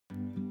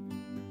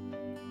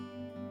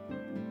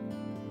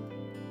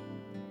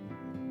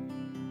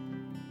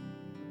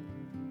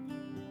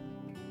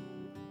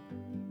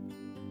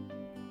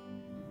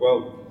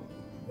Well,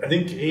 I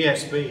think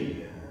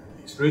ESB,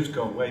 its roots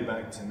go way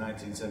back to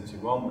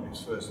 1971 when it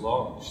was first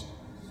launched.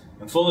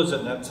 And Fuller's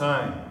at that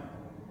time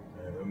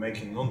were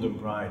making London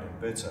Pride and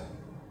Bitter.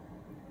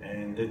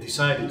 And they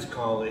decided to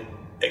call it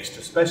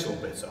Extra Special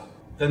Bitter.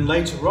 Then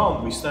later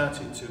on, we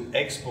started to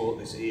export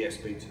this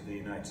ESB to the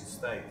United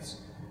States.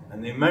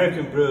 And the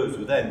American brewers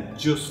were then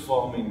just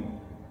forming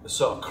a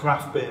sort of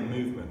craft beer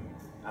movement.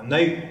 And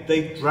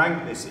they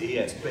drank this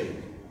ESB,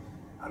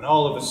 and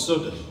all of a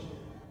sudden,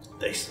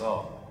 they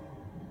thought,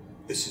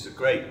 this is a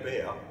great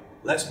beer,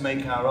 let's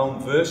make our own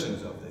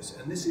versions of this.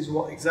 And this is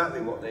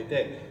exactly what they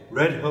did.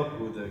 Red Hook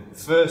were the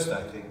first,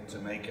 I think, to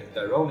make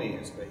their own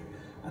ESB.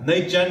 And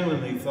they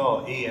genuinely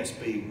thought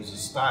ESB was a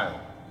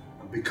style.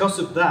 And because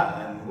of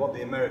that, and what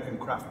the American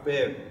craft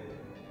beer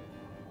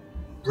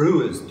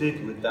brewers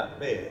did with that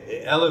beer,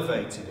 it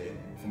elevated it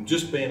from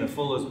just being a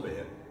Fuller's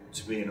beer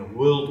to being a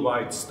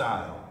worldwide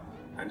style.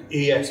 And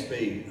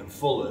ESB and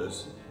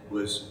Fuller's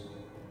was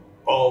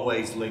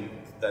always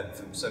linked then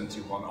from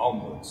 71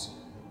 onwards.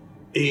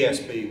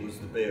 ESB was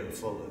the beer of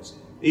Fuller's.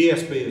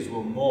 ESB has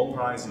won more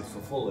prizes for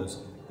Fuller's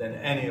than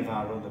any of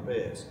our other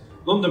beers.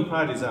 London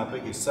Pride is our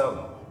biggest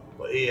seller,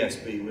 but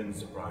ESB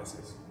wins the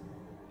prizes.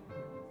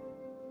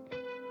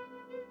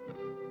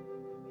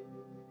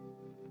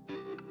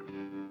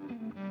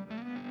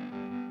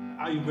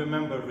 I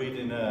remember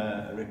reading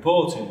a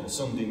report in the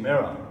Sunday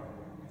Mirror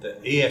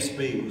that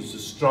ESB was the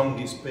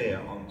strongest beer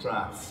on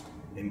draft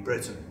in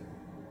Britain.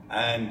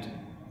 And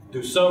there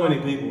were so many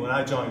people, when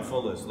I joined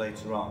Fuller's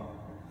later on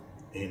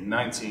in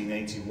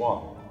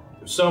 1981,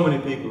 there were so many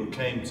people who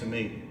came to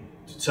me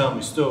to tell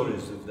me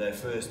stories of their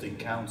first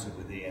encounter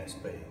with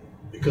ESB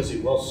because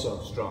it was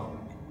so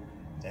strong.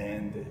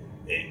 And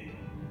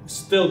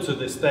still to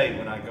this day,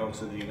 when I go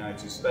to the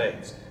United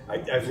States,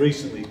 I've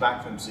recently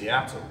back from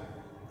Seattle,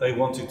 they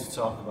wanted to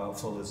talk about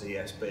Fuller's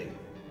ESB.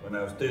 When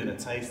I was doing a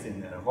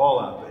tasting there of all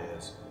our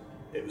beers,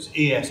 it was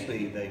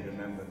ESB they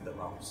remembered the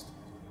most.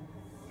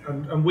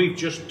 And we've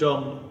just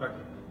done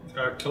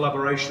a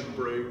collaboration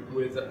brew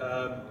with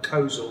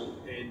Kozel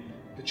in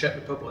the Czech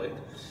Republic,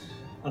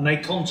 and they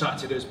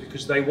contacted us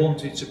because they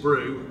wanted to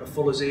brew a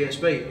Fuller's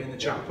ESB in the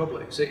Czech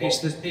Republic. So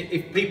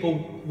if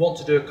people want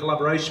to do a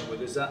collaboration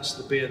with us, that's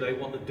the beer they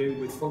want to do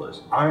with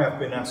Fuller's. I have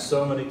been asked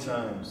so many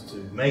times to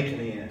make an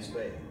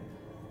ESB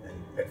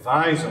and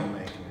advise on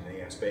making an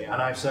ESB,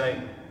 and I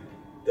say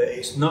that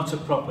it's not a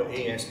proper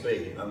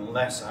ESB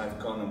unless I've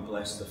gone and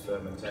blessed the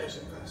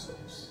fermentation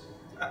vessels.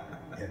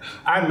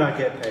 And I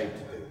get paid to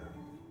do that.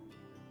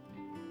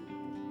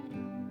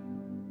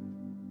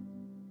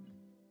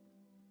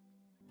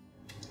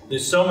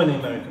 There's so many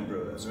American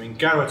brewers. I mean,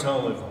 Garrett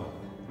Oliver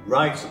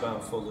writes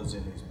about Fuller's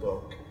in his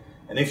book,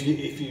 and if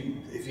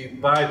you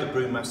buy the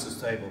Brewmaster's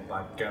Table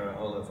by Garrett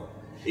Oliver,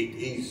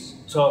 he's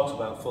talked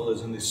about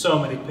Fuller's, and there's so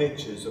many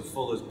pictures of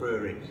Fuller's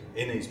Brewery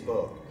in his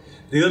book.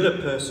 The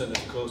other person,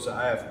 of course, that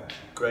I have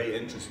great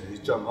interest in is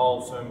John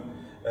Hall from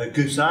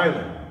Goose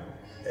Island.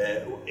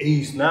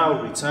 He's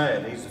now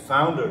retired, he's the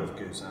founder of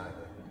Goose Island.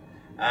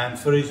 And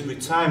for his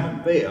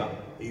retirement beer,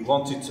 he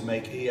wanted to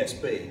make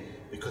ESB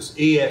because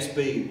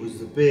ESB was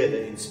the beer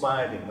that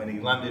inspired him when he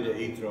landed at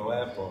Heathrow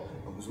Airport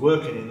and was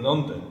working in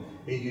London.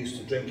 He used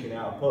to drink in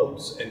our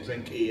pubs and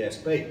drink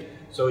ESB.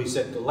 So he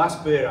said, the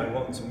last beer I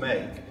want to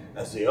make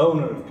as the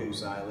owner of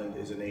Goose Island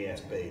is an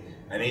ESB.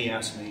 And he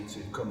asked me to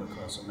come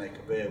across and make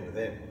a beer with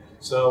him.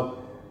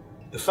 So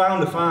the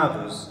founder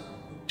fathers,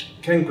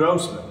 Ken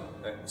Grossman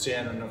at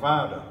Sierra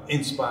Nevada,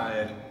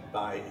 inspired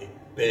by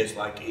beers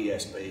like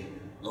ESB,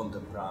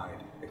 London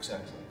Pride,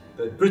 etc.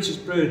 The British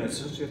brewing has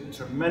such a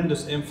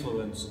tremendous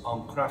influence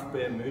on craft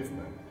beer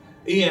movement.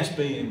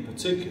 ESB in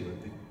particular,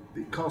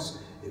 because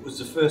it was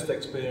the first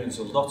experience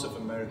a lot of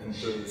American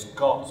brewers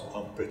got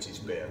of British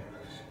beer.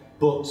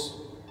 But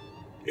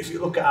if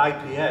you look at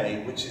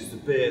IPA, which is the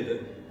beer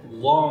that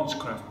launched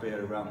craft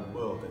beer around the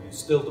world, and it's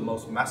still the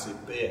most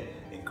massive beer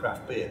in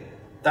craft beer,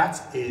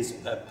 that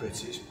is a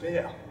British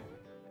beer.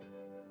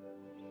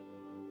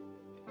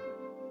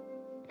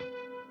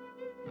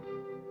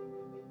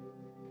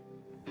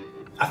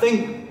 I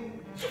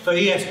think for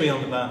ESB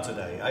on the bar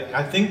today,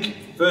 I think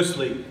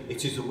firstly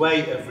it is a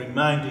way of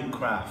reminding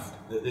craft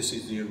that this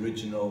is the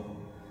original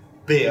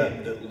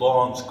beer that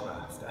launched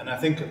craft, and I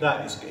think of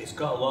that it's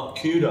got a lot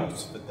of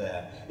kudos for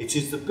there. It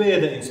is the beer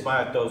that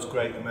inspired those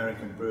great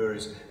American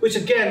breweries, which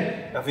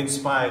again have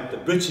inspired the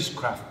British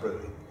craft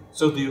brewing.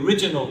 So the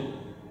original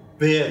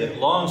beer that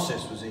launched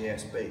this was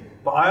ESB,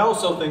 but I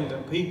also think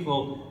that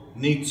people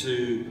need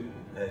to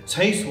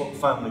taste what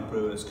family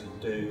brewers can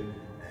do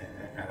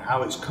and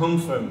how it's come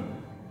from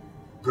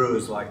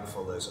brewers like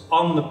Fuller's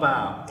on the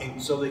bar,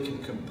 so they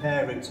can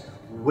compare it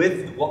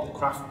with what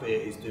craft beer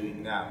is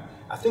doing now.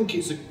 I think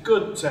it's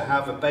good to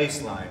have a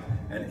baseline,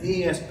 and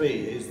ESB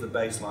is the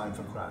baseline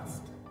for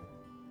craft.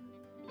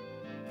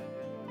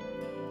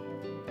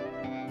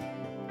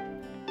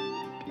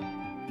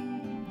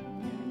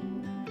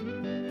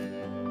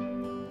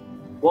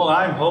 Well,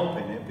 I'm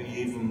hoping it'll be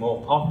even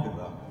more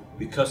popular,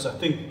 because I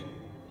think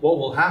what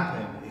will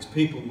happen is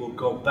people will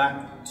go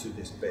back to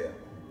this beer.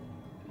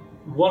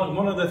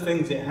 one of the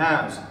things it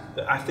has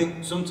that I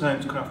think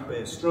sometimes craft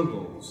beer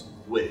struggles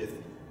with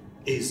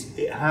is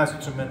it has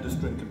tremendous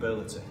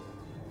drinkability.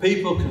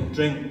 People can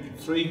drink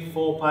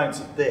 3-4 pints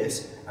of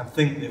this and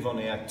think they've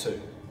only had 2.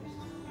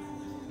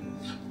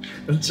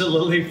 Until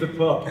they leave the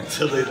pub.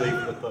 Until they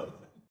leave the pub.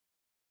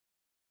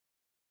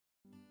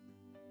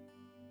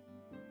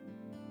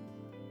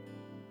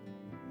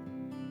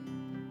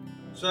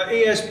 So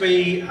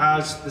ESB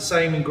has the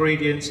same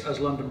ingredients as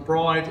London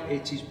Pride.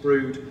 It is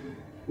brewed,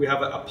 we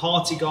have a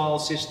party guile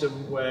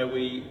system where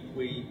we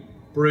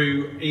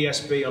brew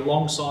ESB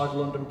alongside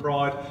London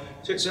Pride.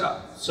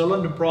 So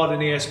London Pride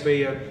and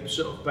ESB are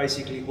sort of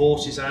basically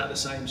horses out of the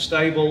same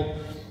stable.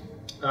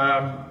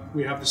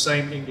 We have the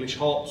same English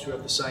hops, we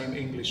have the same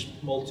English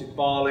malted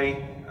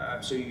barley,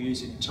 so you're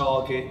using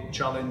Target,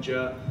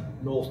 Challenger,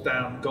 North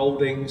Down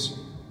Goldings.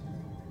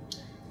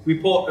 We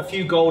put a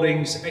few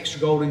Goldings, extra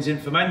Goldings in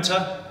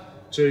fermenter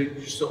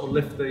to sort of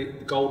lift the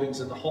Goldings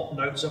and the hop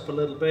notes up a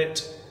little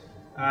bit,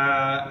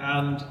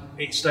 and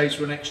it stays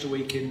for an extra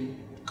week in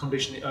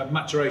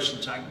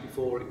maturation tank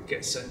before it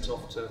gets sent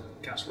off to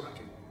cask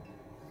racking.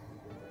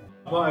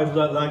 What I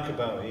like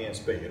about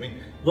ESB, I mean,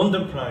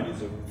 London Pride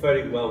is a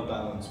very well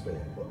balanced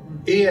beer,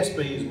 but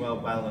ESB is well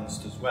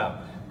balanced as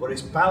well. But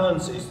its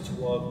balance is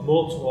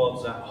more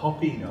towards that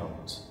hoppy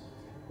note,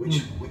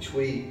 which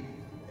we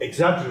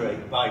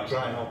exaggerate by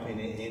dry hopping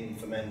it in,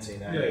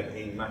 fermenting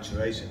in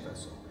maturation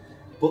vessel.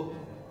 But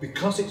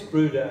because it's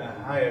brewed at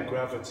a higher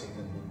gravity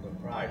than London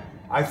Pride,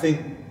 I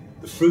think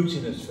the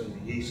fruitiness from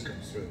the yeast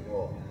comes through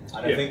more.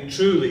 And I think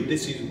truly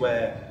this is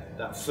where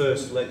that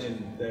first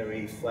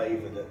legendary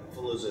flavour that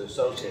Fuller's are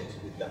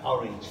associated with, the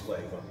orange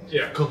flavour,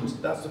 comes.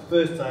 That's the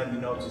first time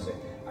you notice it.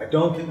 I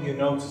don't think you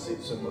notice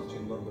it so much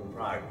in London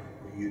Pride,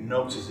 but you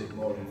notice it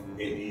more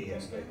in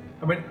ESB.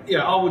 I mean,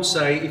 I would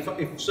say if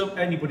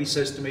anybody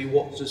says to me,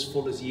 what does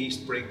Fuller's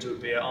yeast bring to a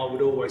beer, I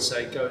would always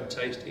say, go and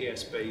taste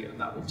ESB,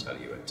 and that will tell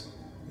you it.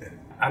 Yeah.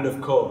 And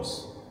of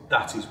course,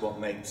 that is what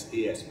makes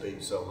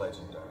ESB so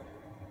legendary.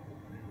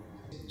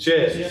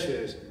 Cheers.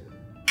 Cheers.